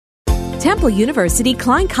Temple University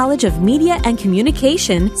Klein College of Media and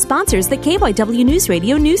Communication sponsors the KYW News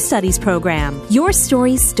Radio News Studies program. Your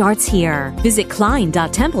story starts here. Visit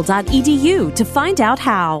klein.temple.edu to find out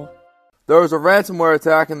how. There was a ransomware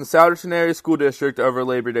attack in the Souderton Area School District over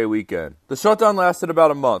Labor Day weekend. The shutdown lasted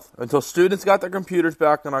about a month, until students got their computers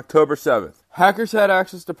back on October 7th. Hackers had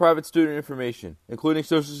access to private student information, including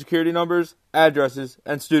social security numbers, addresses,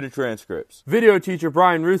 and student transcripts. Video teacher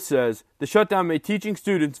Brian Ruth says the shutdown made teaching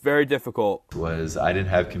students very difficult. I didn't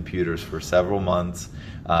have computers for several months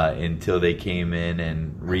until they came in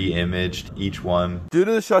and re-imaged each one. Due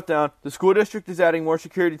to the shutdown, the school district is adding more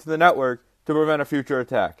security to the network to prevent a future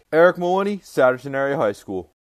attack. Eric Maloney, Souderton Area High School.